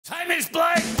Hamish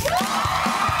Blake!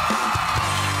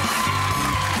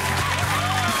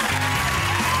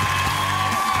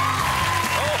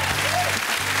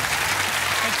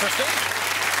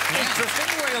 Interesting,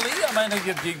 really. I mean,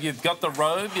 you've got the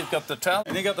robe, you've got the towel,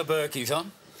 and you've got the Berkeys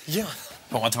on. Yeah.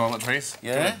 Put my toiletries.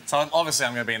 Yeah. Good. So obviously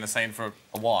I'm going to be in the scene for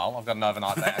a while. I've got an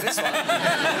overnight there. This one.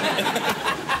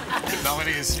 No, it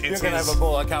is. You're going to have a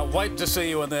ball. I can't wait to see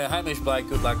you in there. Hamish Blake,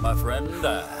 good luck, my friend.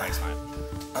 Thanks, mate.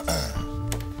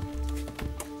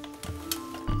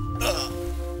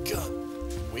 God.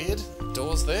 Weird.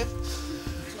 Doors there.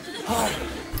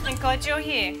 Thank God you're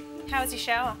here. How was your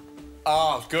shower?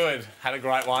 Oh, good. Had a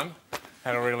great one.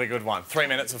 Had a really good one. 3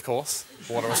 minutes, of course.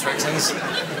 Water restrictions.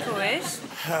 Good.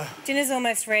 Dinner's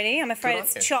almost ready. I'm afraid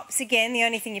it's chops again, the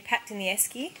only thing you packed in the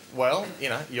esky. Well, you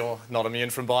know, you're not immune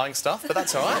from buying stuff, but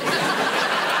that's all right.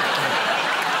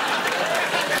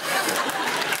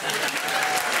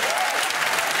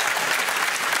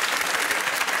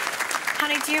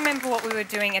 Honey, do you remember what we were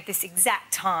doing at this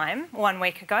exact time 1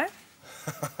 week ago?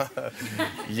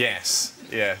 Yes,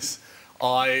 yes.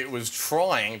 I was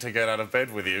trying to get out of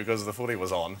bed with you because the footy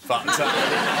was on, but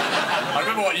I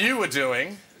remember what you were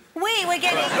doing. We were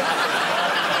getting...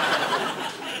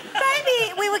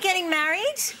 Baby, we were getting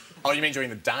married. Oh, you mean during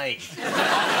the day?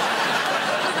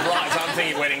 Right, so I'm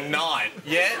thinking wedding night.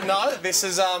 Yeah, no, this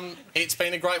is, it's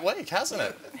been a great week, hasn't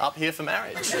it? Up here for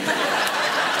marriage. Really?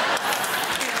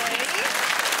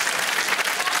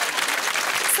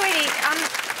 Sweetie,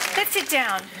 let's sit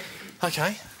down.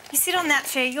 OK. You sit on that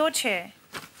chair, your chair.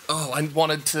 Oh, I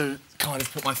wanted to kind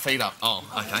of put my feet up. Oh,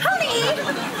 OK. Honey!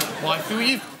 Why,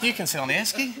 you can sit on the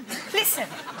esky. Listen,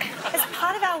 as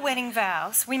part of our wedding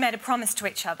vows, we made a promise to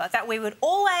each other that we would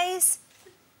always...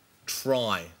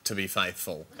 Try to be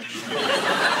faithful. We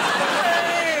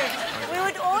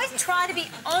would always try to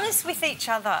be honest with each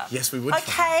other. Yes, we would.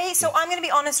 OK, so I'm going to be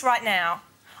honest right now.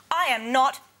 I am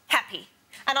not happy.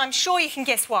 And I'm sure you can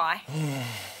guess why.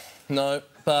 No,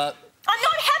 but... I'm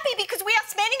not happy because we are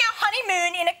spending our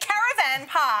honeymoon in a caravan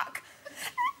park.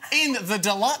 In the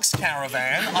deluxe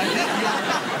caravan, I think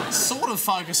you're sort of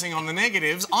focusing on the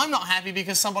negatives. I'm not happy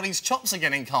because somebody's chops are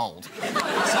getting cold. So...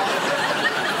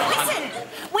 Listen,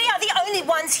 we are the only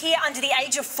ones here under the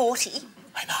age of 40.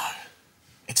 I know.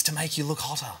 It's to make you look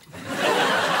hotter.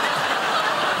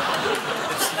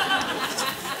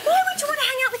 Why would you want to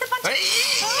hang out with a bunch of...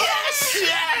 Yes!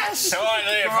 Yes! How are you,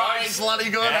 Right, bloody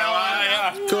good. How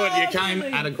are you? Good, you came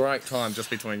at a great time just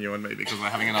between you and me because we're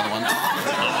having another one.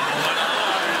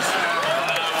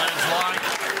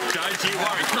 Don't you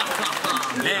worry.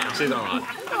 Now,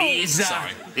 She's all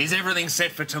right. is everything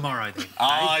set for tomorrow, then?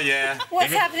 Oh, yeah.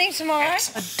 What's happening tomorrow?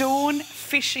 A dawn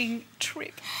fishing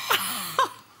trip.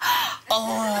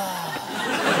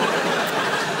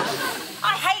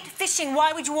 I hate fishing.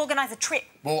 Why would you organise a trip?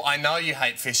 Well, I know you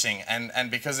hate fishing, and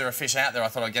because there are fish out there, I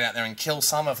thought I'd get out there and kill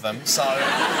some of them, so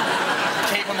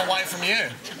keep them away from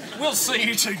you. We'll see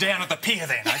you two down at the pier,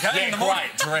 then, OK? Yeah,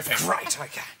 great. Terrific. Great,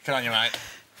 OK. Good on you, mate.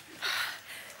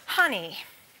 Honey,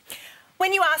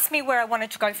 when you asked me where I wanted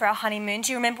to go for our honeymoon,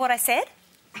 do you remember what I said?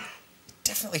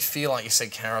 Definitely feel like you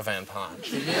said caravan park.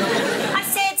 I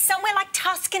said somewhere like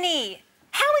Tuscany.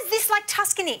 How is this like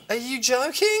Tuscany? Are you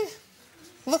joking?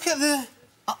 Look at the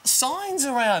signs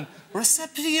around.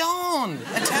 Reception. Italian.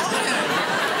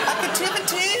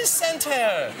 Activity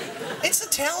Centre. It's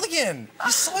Italian.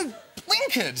 You're so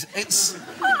blinkered. It's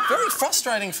very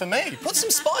frustrating for me. Put some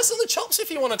spice on the chops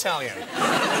if you want Italian.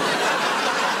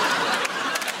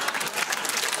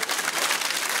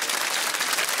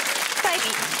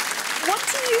 Baby, what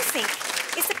do you think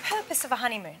is the purpose of a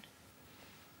honeymoon?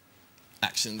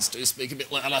 Actions do speak a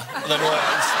bit louder than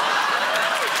words.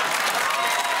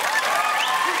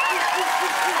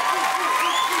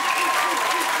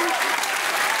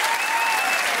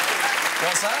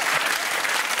 What's that?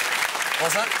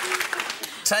 What's that?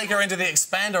 Take her into the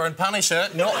expander and punish her,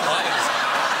 not players.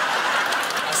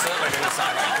 I certainly didn't say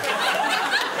that.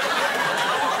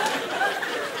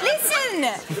 Listen!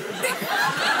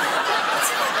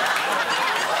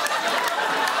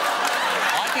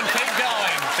 I can keep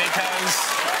going because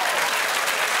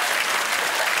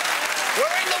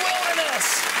we're in the wilderness.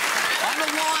 I'm a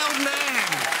wild man.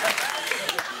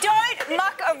 Don't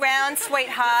muck around,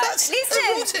 sweetheart. That's Listen,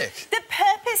 erotic. the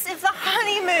purpose of the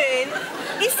honeymoon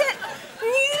is that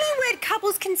newlywed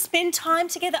couples can spend time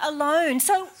together alone.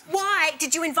 So why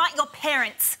did you invite your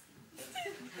parents?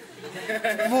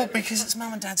 Well, because it's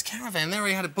Mum and Dad's caravan. They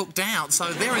already had it booked out,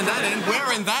 so they're in that end,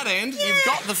 we're in that end. Yeah. You've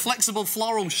got the flexible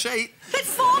floral sheet. But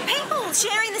 4 people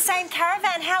sharing the same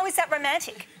caravan, how is that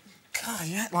romantic? God,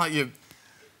 you act like you're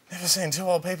Never seen two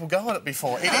old people go at it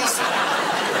before. It is...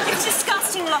 It's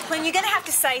disgusting, Lachlan. You're going to have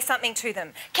to say something to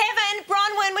them. Kevin,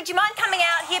 Bronwyn, would you mind coming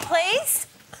out here, please?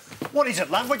 What is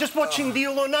it, love? We're just watching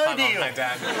Deal or No Deal. Hey,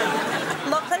 Dad.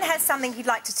 Lachlan has something he'd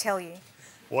like to tell you.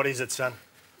 What is it, son?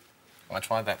 I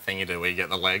tried that thing you do where you get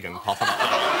the leg and pop it up.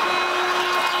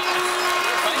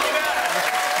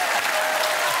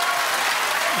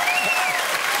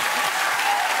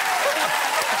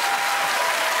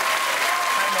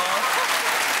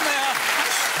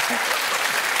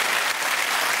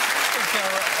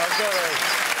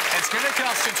 It's going to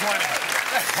cost you 20.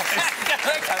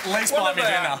 At least buy me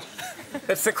dinner.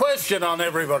 It's the question on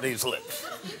everybody's lips.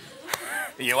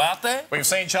 Are you out there? We've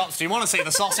seen chops. Do you want to see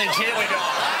the sausage? Here we go.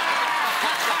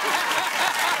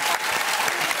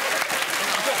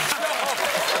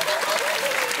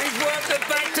 He's worked it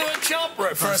back to a chop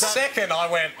reference. For a second,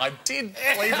 I did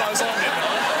leave those on, didn't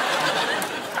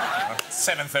I?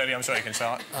 7:30, I'm sure you can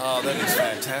show it. Oh, that is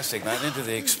fantastic, mate. Into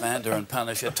the expander and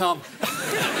Punisher. Tom.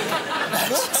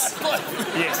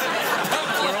 Yes.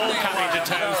 We're all coming to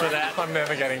terms with that. I'm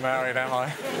never getting married, am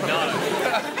I? No.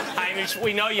 Hamish,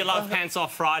 we know you love Pants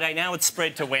Off Friday. Now it's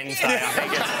spread to Wednesday. I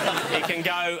think it can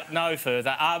go no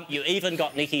further. You even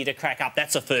got Nikki to crack up.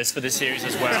 That's a first for the series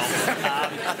as well.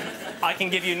 I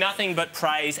can give you nothing but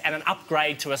praise and an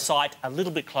upgrade to a site a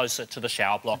little bit closer to the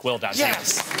shower block. Well done.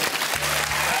 Yes!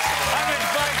 Hamish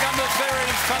Blake on the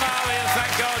series finale, and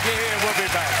thank God you're here. We'll be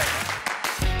back.